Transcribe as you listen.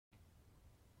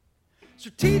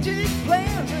Strategic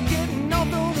plans are getting all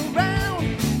thrown around,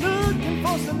 looking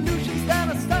for solutions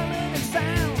that are silent and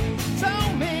sound.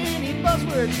 So many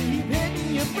buzzwords keep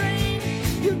hitting your brain.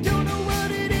 You don't know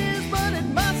what it is, but it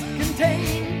must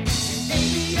contain.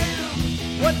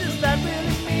 ABM, what does that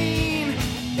really mean?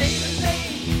 Data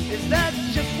lake, is that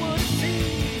just what it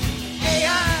seems?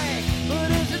 AI, but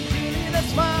is it really that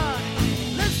smart?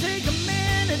 Let's take a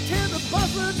minute, tear the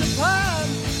buzzwords apart.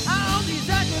 All these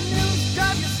acronyms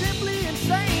drive you simply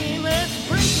insane. Let's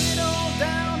break it all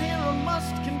down here on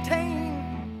Must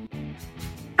Contain.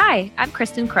 Hi, I'm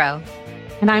Kristen Crow.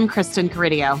 And I'm Kristen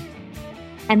Caridio.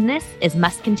 And this is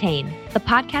Must Contain, the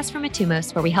podcast from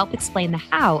Atumos where we help explain the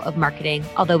how of marketing,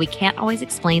 although we can't always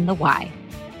explain the why.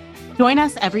 Join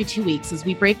us every 2 weeks as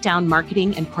we break down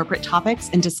marketing and corporate topics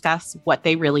and discuss what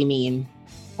they really mean.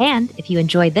 And if you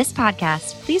enjoyed this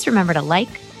podcast, please remember to like,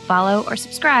 follow, or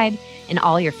subscribe in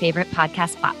all your favorite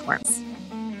podcast platforms.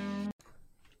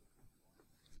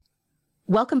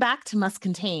 Welcome back to Must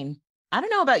Contain. I don't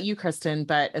know about you, Kristen,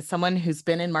 but as someone who's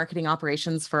been in marketing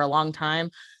operations for a long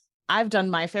time, I've done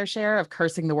my fair share of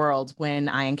cursing the world when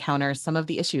I encounter some of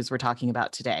the issues we're talking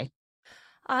about today.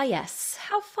 Ah, yes.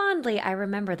 How fondly I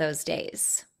remember those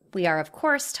days. We are, of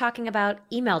course, talking about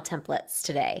email templates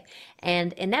today,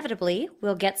 and inevitably,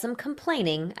 we'll get some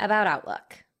complaining about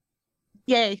Outlook.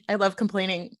 Yay, I love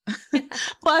complaining.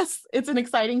 Plus, it's an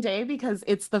exciting day because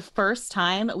it's the first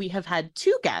time we have had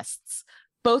two guests,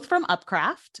 both from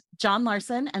Upcraft, John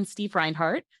Larson and Steve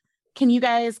Reinhardt. Can you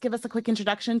guys give us a quick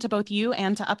introduction to both you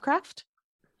and to Upcraft?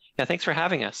 Yeah, thanks for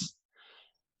having us.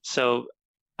 So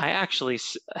I actually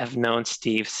have known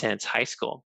Steve since high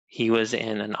school. He was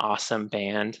in an awesome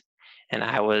band, and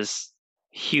I was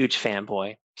a huge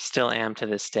fanboy. Still am to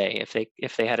this day.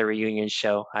 If they had a reunion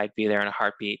show, I'd be there in a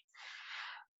heartbeat.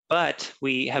 But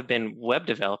we have been web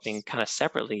developing kind of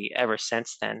separately ever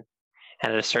since then.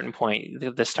 And at a certain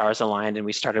point, the stars aligned, and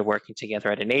we started working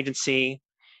together at an agency.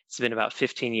 It's been about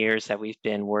 15 years that we've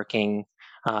been working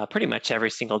pretty much every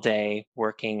single day,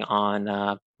 working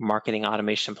on marketing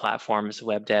automation platforms,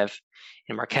 web dev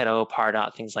in Marketo,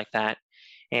 Pardot, things like that.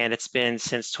 And it's been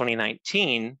since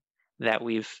 2019 that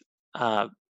we've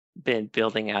been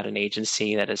building out an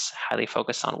agency that is highly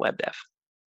focused on web dev.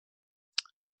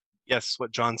 Yes,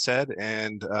 what John said,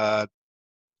 and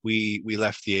we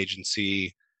left the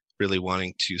agency really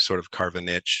wanting to sort of carve a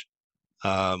niche.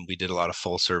 We did a lot of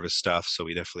full service stuff, so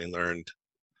we definitely learned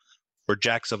we're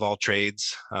jacks of all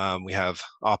trades. We have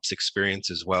ops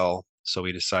experience as well, so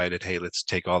we decided, hey, let's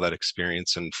take all that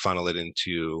experience and funnel it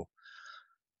into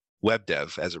web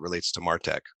dev as it relates to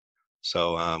MarTech.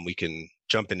 So we can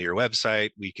jump into your website,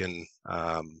 we can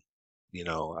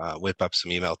whip up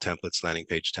some email templates, landing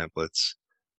page templates,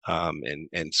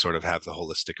 and sort of have the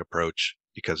holistic approach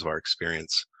because of our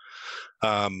experience.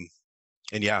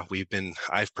 And yeah,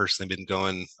 I've personally been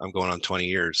I'm going on 20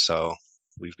 years, so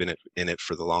we've been in it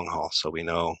for the long haul. So we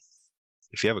know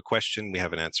if you have a question, we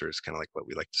have an answer is kind of like what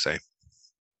we like to say.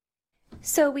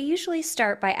 So we usually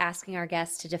start by asking our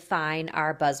guests to define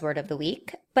our buzzword of the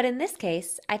week. But in this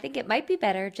case, I think it might be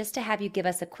better just to have you give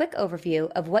us a quick overview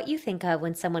of what you think of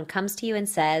when someone comes to you and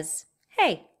says,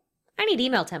 hey, I need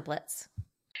email templates.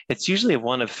 It's usually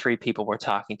one of three people we're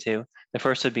talking to. The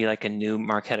first would be like a new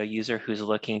Marketo user who's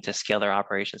looking to scale their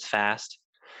operations fast.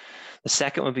 The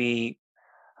second would be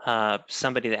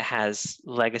somebody that has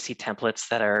legacy templates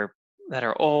that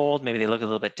are old. Maybe they look a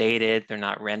little bit dated. They're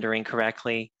not rendering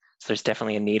correctly. So there's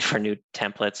definitely a need for new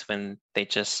templates when they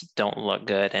just don't look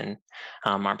good and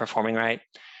aren't performing right.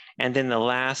 And then the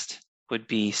last would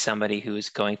be somebody who's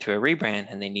going through a rebrand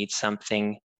and they need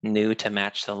something new to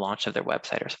match the launch of their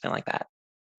website or something like that.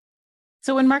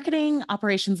 So when marketing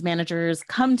operations managers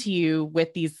come to you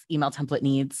with these email template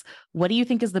needs, what do you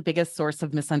think is the biggest source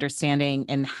of misunderstanding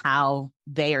in how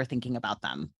they are thinking about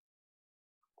them?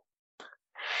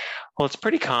 Well, it's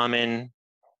pretty common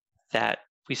that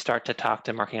we start to talk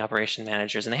to marketing operation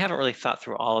managers and they haven't really thought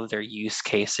through all of their use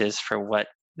cases for what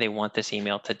they want this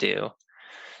email to do.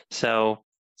 So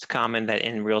it's common that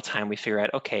in real time we figure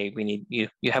out, okay, we need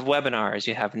you have webinars,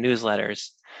 you have newsletters.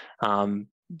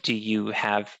 Do you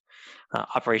have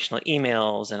operational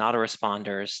emails and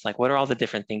autoresponders? Like, what are all the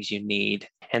different things you need?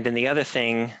 And then the other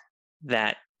thing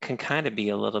that can kind of be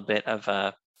a little bit of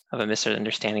a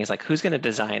misunderstanding is like, who's going to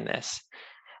design this?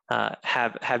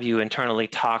 Have you internally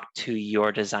talked to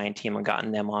your design team and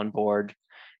gotten them on board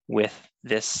with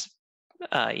this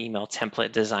email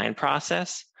template design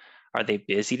process? Are they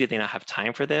busy? Do they not have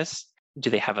time for this? Do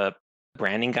they have a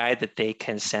branding guide that they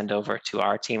can send over to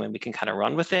our team and we can kind of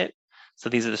run with it? So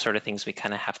these are the sort of things we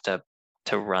kind of have to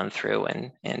run through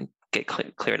and get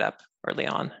cleared up early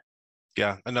on.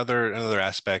 Yeah, another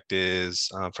aspect is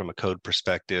from a code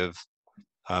perspective,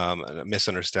 a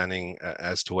misunderstanding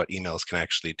as to what emails can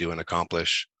actually do and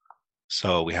accomplish.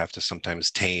 So we have to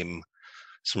sometimes tame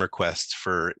some requests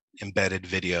for embedded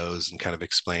videos and kind of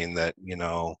explain that,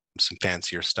 some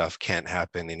fancier stuff can't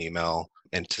happen in email.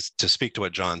 And to speak to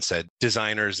what John said,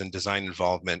 designers and design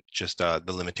involvement, just the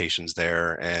limitations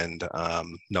there, and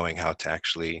knowing how to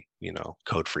actually,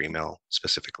 code for email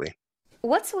specifically.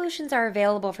 What solutions are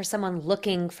available for someone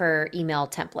looking for email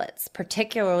templates,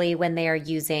 particularly when they are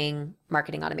using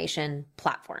marketing automation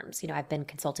platforms? I've been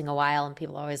consulting a while and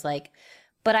people are always like,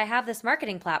 but I have this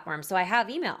marketing platform, so I have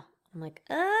email. I'm like,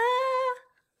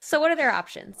 so what are their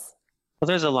options? Well,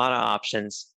 there's a lot of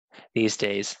options these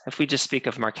days. If we just speak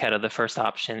of Marketo, the first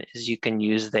option is you can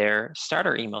use their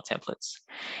starter email templates.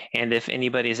 And if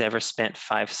anybody's ever spent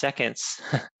 5 seconds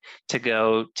to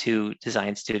go to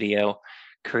Design Studio,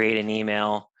 create an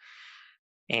email,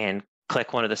 and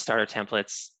click one of the starter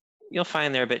templates, you'll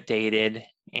find they're a bit dated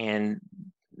and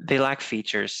they lack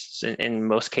features. In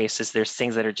most cases, there's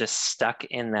things that are just stuck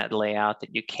in that layout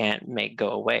that you can't make go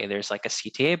away. There's like a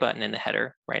CTA button in the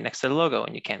header right next to the logo,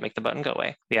 and you can't make the button go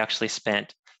away. We actually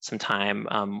spent some time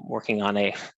working on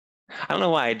I don't know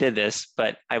why I did this,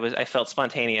 but I felt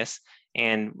spontaneous,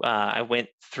 and I went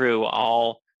through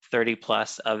all 30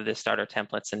 plus of the starter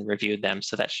templates and reviewed them.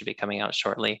 So that should be coming out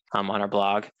shortly on our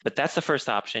blog. But that's the first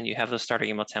option. You have those starter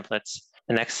email templates.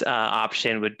 The next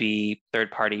option would be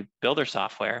third-party builder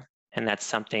software. And that's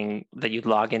something that you'd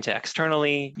log into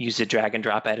externally, use a drag and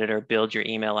drop editor, build your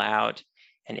email out,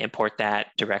 and import that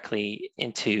directly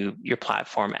into your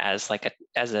platform as a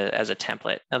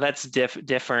template. Now that's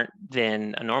different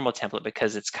than a normal template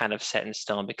because it's kind of set in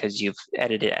stone because you've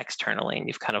edited it externally and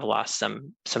you've kind of lost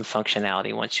some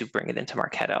functionality once you bring it into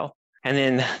Marketo. And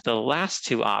then the last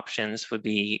two options would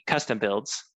be custom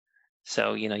builds.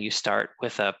 So, you start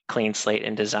with a clean slate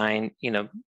and design,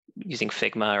 using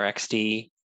Figma or XD,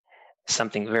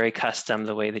 something very custom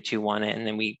the way that you want it, and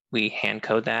then we hand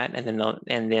code that.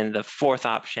 And then the fourth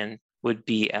option would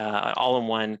be an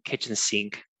all-in-one kitchen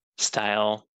sink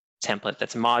style template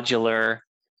that's modular,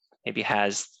 maybe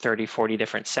has 30, 40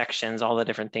 different sections, all the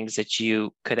different things that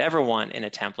you could ever want in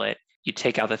a template. You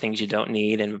take out the things you don't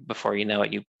need, and before you know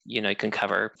it, you can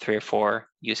cover 3 or 4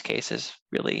 use cases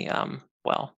really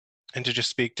well. And to just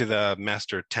speak to the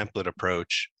master template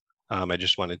approach, I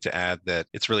just wanted to add that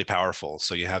it's really powerful.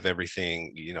 So you have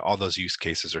everything, all those use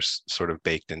cases are sort of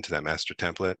baked into that master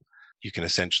template. You can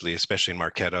essentially, especially in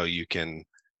Marketo, you can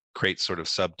create sort of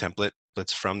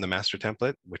sub-templates from the master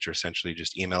template, which are essentially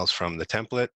just emails from the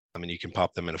template. You can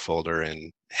pop them in a folder and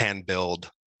hand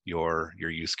build your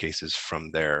use cases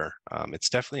from there. It's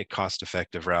definitely a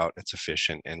cost-effective route. It's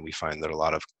efficient, and we find that a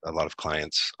lot of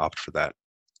clients opt for that.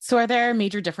 So are there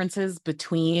major differences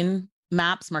between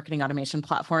MAP's marketing automation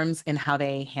platforms in how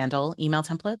they handle email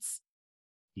templates?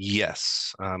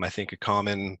 Yes. I think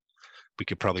we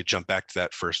could probably jump back to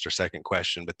that first or second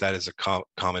question, but that is a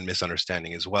common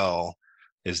misunderstanding as well,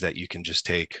 is that you can just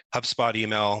take HubSpot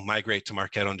email, migrate to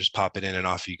Marketo, and just pop it in and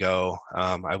off you go.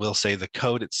 I will say the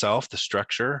code itself, the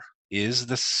structure is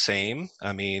the same.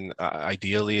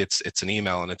 Ideally it's an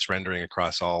email and it's rendering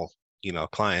across all email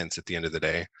clients at the end of the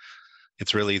day.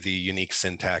 It's really the unique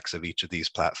syntax of each of these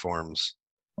platforms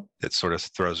that sort of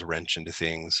throws a wrench into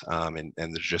things, and they're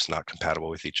just not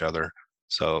compatible with each other.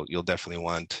 So you'll definitely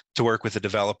want to work with a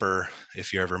developer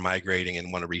if you're ever migrating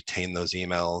and want to retain those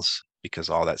emails, because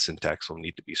all that syntax will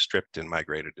need to be stripped and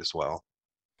migrated as well.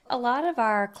 A lot of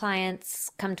our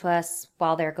clients come to us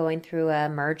while they're going through a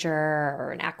merger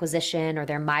or an acquisition, or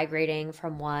they're migrating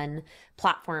from one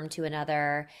platform to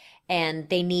another, and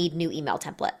they need new email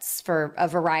templates for a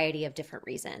variety of different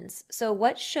reasons. So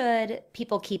what should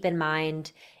people keep in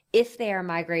mind if they are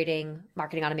migrating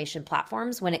marketing automation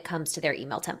platforms when it comes to their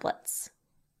email templates?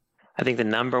 I think the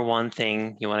number one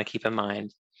thing you want to keep in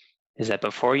mind is that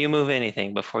before you move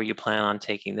anything, before you plan on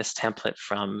taking this template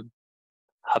from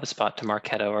HubSpot to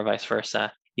Marketo or vice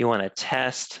versa, you want to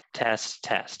test,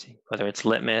 whether it's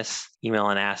Litmus, email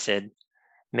and Acid.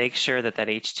 Make sure that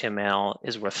HTML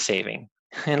is worth saving.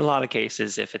 In a lot of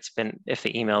cases, if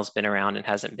the email's been around and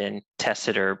hasn't been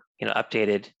tested or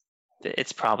updated,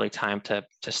 it's probably time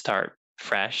to start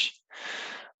fresh.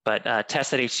 But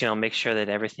test that HTML, make sure that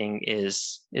everything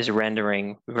is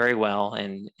rendering very well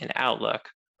in Outlook,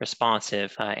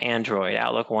 responsive, Android,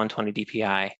 Outlook 120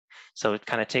 DPI. So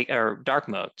kind of dark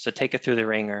mode. So take it through the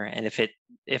ringer, and if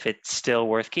it's still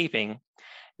worth keeping,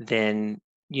 then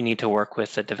you need to work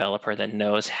with a developer that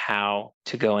knows how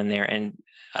to go in there and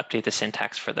update the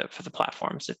syntax for the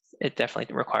platforms. It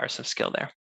definitely requires some skill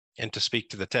there. And to speak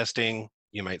to the testing,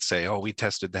 you might say, oh, we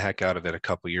tested the heck out of it a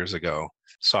couple years ago.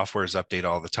 Softwares update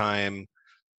all the time.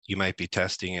 You might be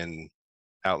testing in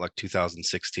Outlook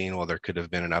 2016. Well, there could have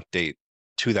been an update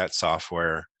to that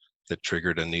software that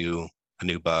triggered a new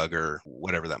bug or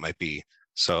whatever that might be.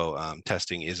 So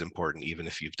testing is important, even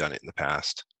if you've done it in the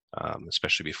past,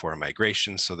 especially before a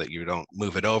migration, so that you don't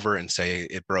move it over and say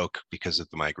it broke because of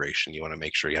the migration. You want to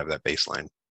make sure you have that baseline.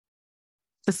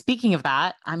 So speaking of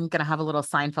that, I'm going to have a little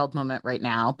Seinfeld moment right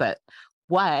now, but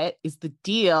what is the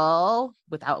deal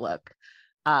with Outlook?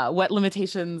 What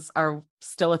limitations are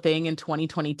still a thing in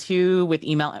 2022 with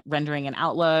email rendering in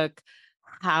Outlook?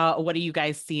 What are you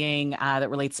guys seeing that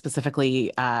relates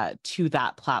specifically to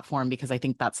that platform? Because I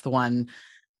think that's the one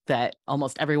that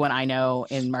almost everyone I know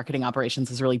in marketing operations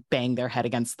has really banged their head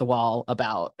against the wall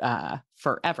about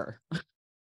forever.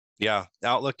 Yeah,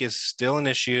 Outlook is still an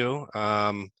issue.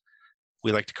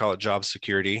 We like to call it job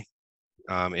security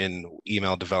in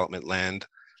email development land.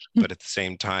 But at the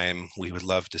same time, we would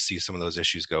love to see some of those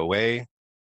issues go away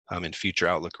in future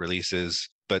Outlook releases.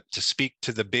 But to speak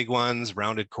to the big ones,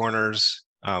 rounded corners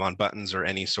on buttons or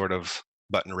any sort of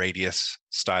button radius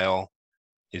style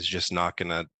is just not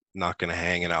gonna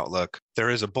hang in Outlook. There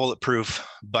is a bulletproof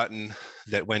button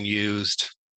that, when used,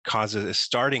 is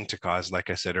starting to cause,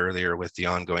 like I said earlier, with the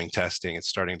ongoing testing, it's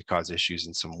starting to cause issues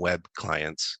in some web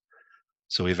clients.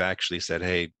 So we've actually said,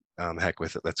 hey, heck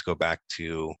with it, let's go back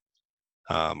to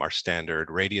our standard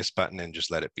radius button and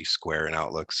just let it be square in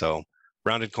Outlook. So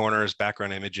rounded corners,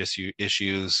 background image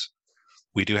issues,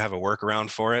 we do have a workaround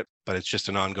for it, but it's just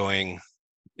an ongoing,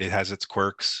 it has its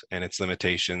quirks and its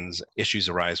limitations. Issues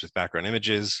arise with background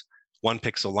images. 1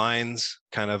 pixel lines,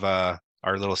 kind of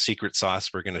our little secret sauce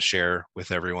we're going to share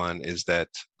with everyone is that,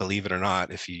 believe it or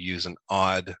not, if you use an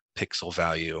odd pixel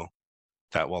value,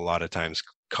 that will a lot of times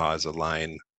cause a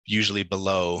line usually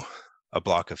below a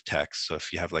block of text. So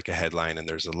if you have like a headline and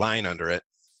there's a line under it,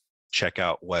 check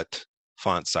out what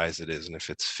font size it is. And if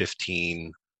it's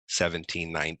 15,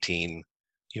 17, 19,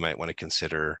 you might want to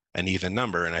consider an even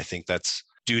number. And I think that's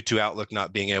due to Outlook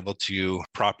not being able to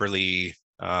properly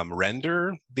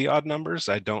render the odd numbers.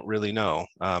 I don't really know.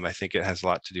 I think it has a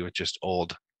lot to do with just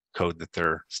old code that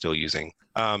they're still using.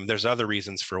 There's other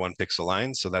reasons for 1 pixel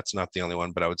lines, so that's not the only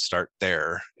one, but I would start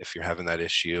there if you're having that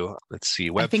issue. Let's see,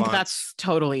 web I think fonts. that's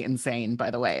totally insane,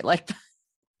 by the way. Like,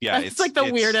 yeah, it's like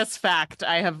the weirdest fact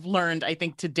I have learned, I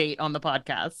think, to date on the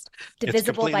podcast.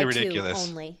 Divisible by ridiculous.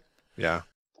 2 only. Yeah.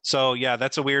 So yeah,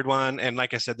 that's a weird one. And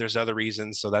like I said, there's other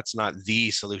reasons. So that's not the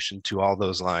solution to all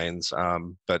those lines.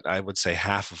 But I would say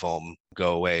half of them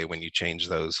go away when you change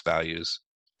those values.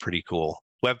 Pretty cool.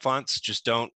 Web fonts just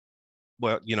don't.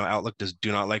 Well, Outlook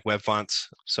do not like web fonts,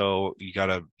 so you got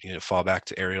to fall back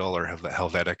to Arial or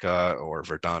Helvetica or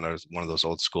Verdana, one of those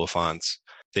old school fonts.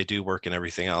 They do work in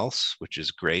everything else, which is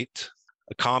great.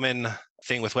 A common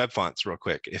thing with web fonts, real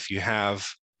quick, if you have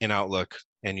in Outlook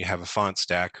and you have a font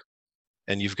stack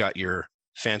and you've got your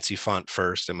fancy font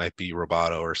first, it might be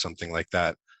Roboto or something like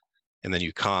that, and then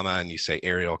you comma and you say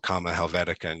Arial, comma,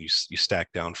 Helvetica, and you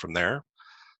stack down from there.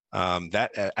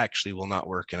 That actually will not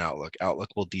work in Outlook. Outlook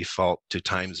will default to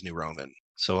Times New Roman.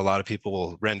 So a lot of people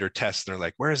will render tests and they're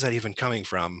like, where is that even coming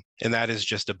from? And that is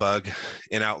just a bug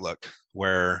in Outlook,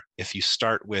 where if you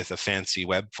start with a fancy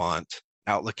web font,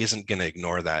 Outlook isn't going to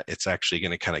ignore that. It's actually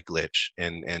going to kind of glitch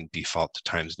and default to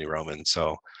Times New Roman.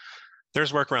 So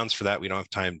there's workarounds for that we don't have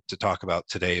time to talk about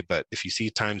today, but if you see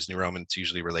Times New Roman, it's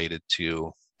usually related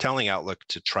to telling Outlook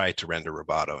to try to render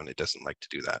Roboto, and it doesn't like to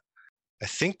do that. I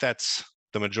think that's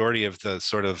the majority of the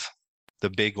sort of the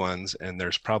big ones, and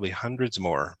there's probably hundreds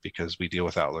more because we deal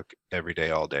with Outlook every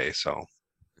day, all day. So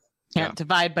can't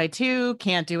divide by 2,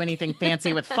 can't do anything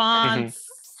fancy with fonts.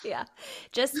 Yeah.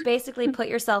 Just basically put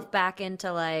yourself back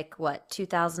into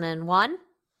 2001,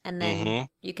 and then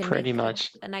you can pretty make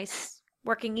much a nice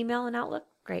working email in Outlook.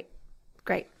 Great.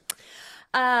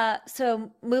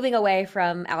 So moving away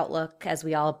from Outlook, as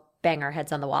we all bang our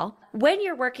heads on the wall. When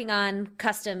you're working on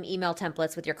custom email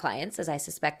templates with your clients, as I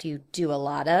suspect you do a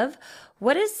lot of,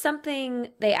 what is something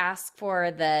they ask for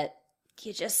that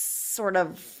you just sort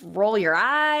of roll your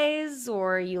eyes,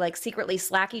 or you secretly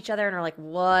Slack each other and are like,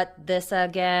 what, this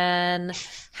again?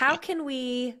 How can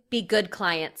we be good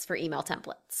clients for email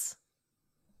templates?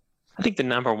 I think the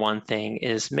number one thing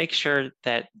is make sure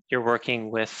that you're working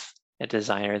with a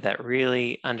designer that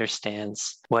really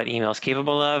understands what email is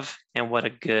capable of and what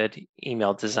a good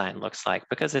email design looks like,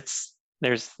 because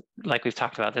there's, like we've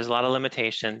talked about, there's a lot of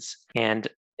limitations, and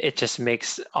it just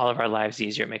makes all of our lives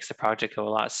easier. It makes the project go a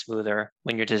lot smoother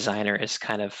when your designer is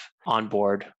kind of on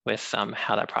board with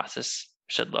how that process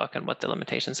should look and what the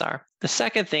limitations are. The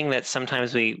second thing that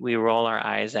sometimes we roll our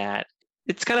eyes at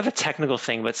it's kind of a technical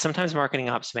thing, but sometimes marketing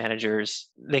ops managers,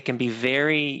 they can be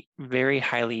very, very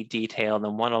highly detailed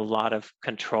and want a lot of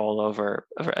control over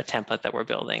a template that we're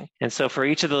building. And so for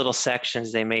each of the little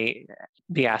sections, they may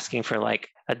be asking for like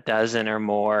a dozen or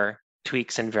more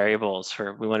tweaks and variables.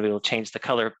 We want to be able to change the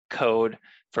color code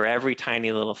for every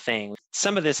tiny little thing.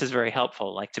 Some of this is very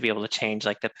helpful, like to be able to change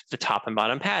like the top and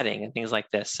bottom padding and things like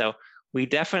this. So we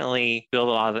definitely build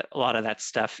a lot of that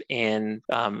stuff in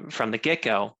from the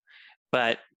get-go.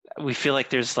 But we feel like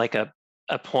there's like a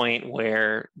point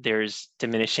where there's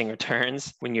diminishing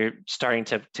returns when you're starting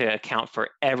to account for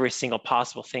every single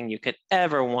possible thing you could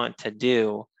ever want to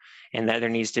do, and that there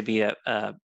needs to be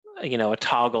a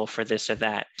toggle for this or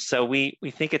that. So we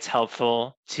think it's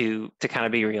helpful to kind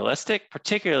of be realistic,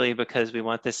 particularly because we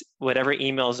want this, whatever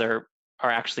emails are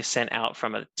actually sent out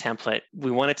from a template,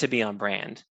 we want it to be on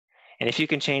brand. And if you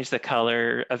can change the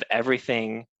color of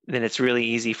everything, then it's really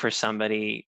easy for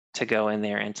somebody to go in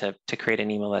there and to create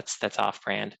an email that's off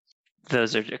brand.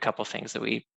 Those are a couple things that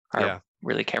we are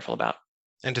really careful about.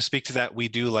 And to speak to that, we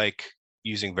do like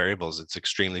using variables. It's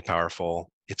extremely powerful.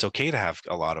 It's okay to have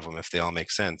a lot of them if they all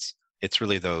make sense. It's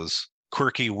really those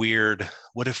quirky, weird,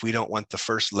 what if we don't want the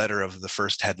first letter of the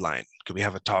first headline? Could we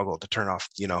have a toggle to turn off,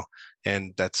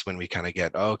 and that's when we kind of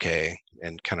get, okay,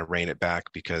 and kind of rein it back,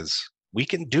 because we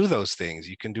can do those things.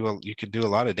 You can do a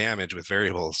lot of damage with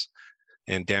variables.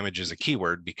 And damage is a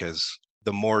keyword because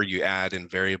the more you add in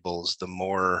variables, the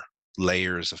more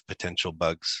layers of potential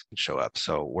bugs show up.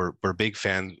 So we're big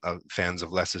fans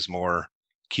of less is more.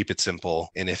 Keep it simple.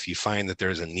 And if you find that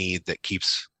there's a need that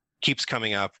keeps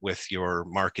coming up with your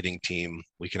marketing team,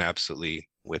 we can absolutely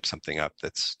whip something up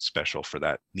that's special for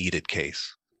that needed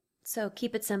case. So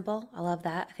keep it simple. I love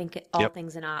that. I think all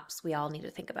things in ops, we all need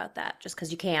to think about that. Just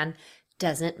because you can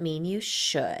doesn't mean you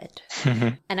should.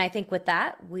 And I think with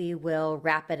that, we will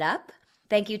wrap it up.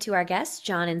 Thank you to our guests,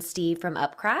 John and Steve from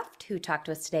Upcraft, who talked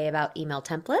to us today about email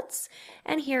templates.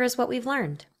 And here is what we've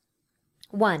learned.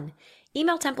 1,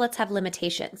 email templates have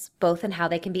limitations, both in how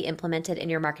they can be implemented in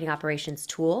your marketing operations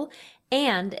tool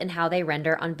and in how they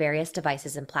render on various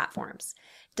devices and platforms.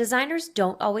 Designers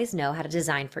don't always know how to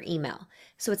design for email,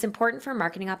 so it's important for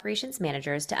marketing operations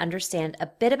managers to understand a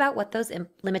bit about what those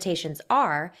limitations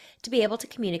are to be able to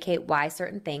communicate why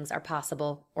certain things are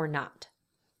possible or not.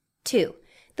 2,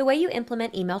 the way you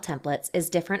implement email templates is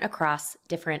different across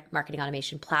different marketing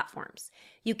automation platforms.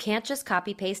 You can't just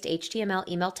copy-paste HTML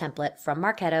email template from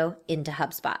Marketo into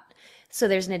HubSpot, so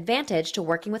there's an advantage to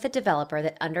working with a developer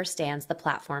that understands the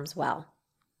platforms well.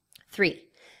 3,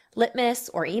 Litmus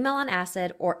or Email on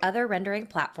Acid or other rendering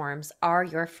platforms are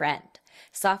your friend.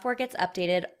 Software gets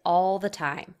updated all the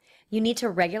time. You need to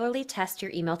regularly test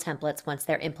your email templates once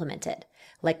they're implemented.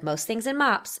 Like most things in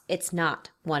MOPS, it's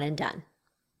not one and done.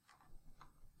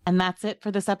 And that's it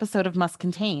for this episode of Must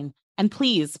Contain. And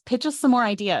please pitch us some more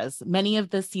ideas. Many of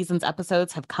this season's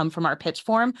episodes have come from our pitch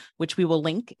form, which we will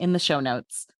link in the show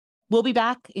notes. We'll be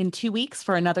back in 2 weeks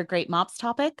for another great MOPS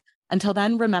topic. Until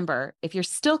then, remember, if you're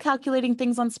still calculating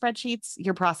things on spreadsheets,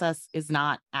 your process is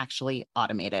not actually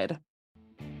automated.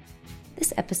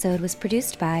 This episode was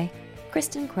produced by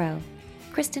Kristen Crow,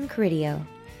 Kristen Caridio,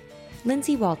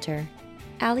 Lindsay Walter,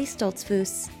 Ali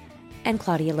Stoltzfus, and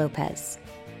Claudia Lopez.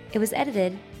 It was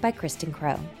edited by Kristen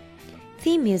Crow.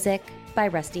 Theme music by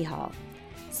Rusty Hall.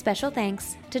 Special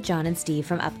thanks to John and Steve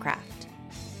from Upcraft.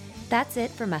 That's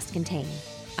it for Must Contain.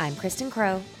 I'm Kristen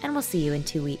Crow, and we'll see you in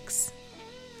 2 weeks.